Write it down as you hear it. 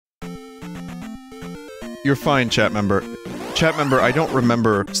You're fine, chat member. Chat member, I don't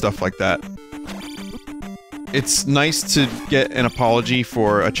remember stuff like that. It's nice to get an apology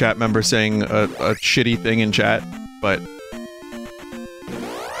for a chat member saying a shitty thing in chat, but...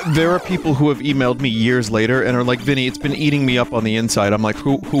 there are people who have emailed me years later and are like, Vinny, it's been eating me up on the inside. I'm like,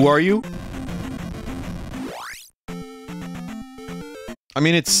 who are you? I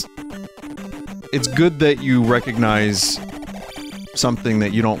mean, it's good that you recognize something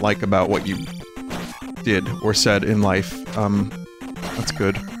that you don't like about what you did or said in life. That's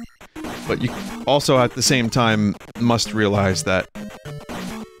good. But you also, at the same time, must realize that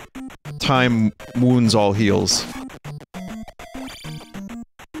time wounds all heals.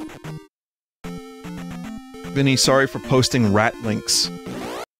 Vinny, sorry for posting rat links.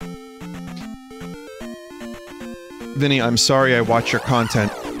 Vinny, I'm sorry I watch your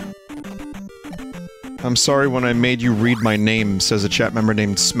content. I'm sorry when I made you read my name, says a chat member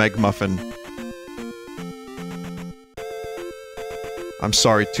named Smegmuffin. I'm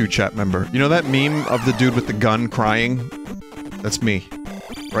sorry too, chat member. You know that meme of the dude with the gun crying? That's me.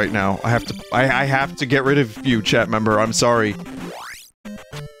 Right now. I have to get rid of you, chat member. I'm sorry.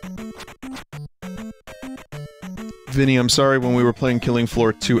 Vinny, I'm sorry when we were playing Killing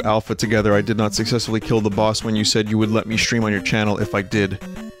Floor 2 Alpha together, I did not successfully kill the boss when you said you would let me stream on your channel if I did.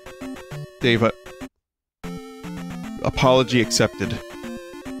 Dave, apology accepted.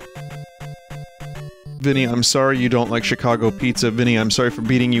 Vinny, I'm sorry you don't like Chicago pizza. Vinny, I'm sorry for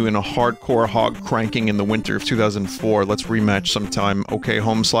beating you in a hardcore hog cranking in the winter of 2004. Let's rematch sometime. Okay,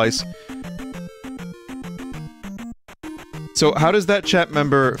 home slice. So how does that chat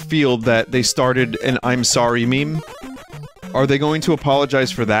member feel that they started an I'm sorry meme? Are they going to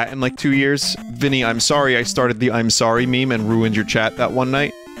apologize for that in like 2 years? Vinny, I'm sorry I started the I'm sorry meme and ruined your chat that one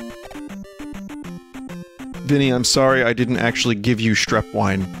night. Vinny, I'm sorry I didn't actually give you strep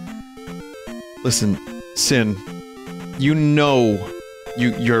wine. Listen, Sin, you know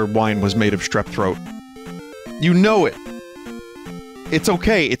your wine was made of strep throat. You know it. It's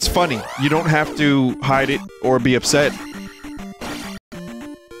okay, it's funny. You don't have to hide it or be upset.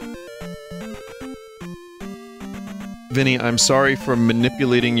 Vinny, I'm sorry for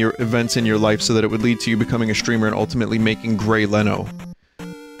manipulating your events in your life so that it would lead to you becoming a streamer and ultimately making Grey Leno.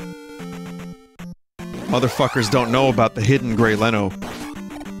 Motherfuckers don't know about the hidden Grey Leno.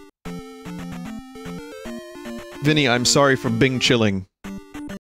 Vinny, I'm sorry for Bing chilling.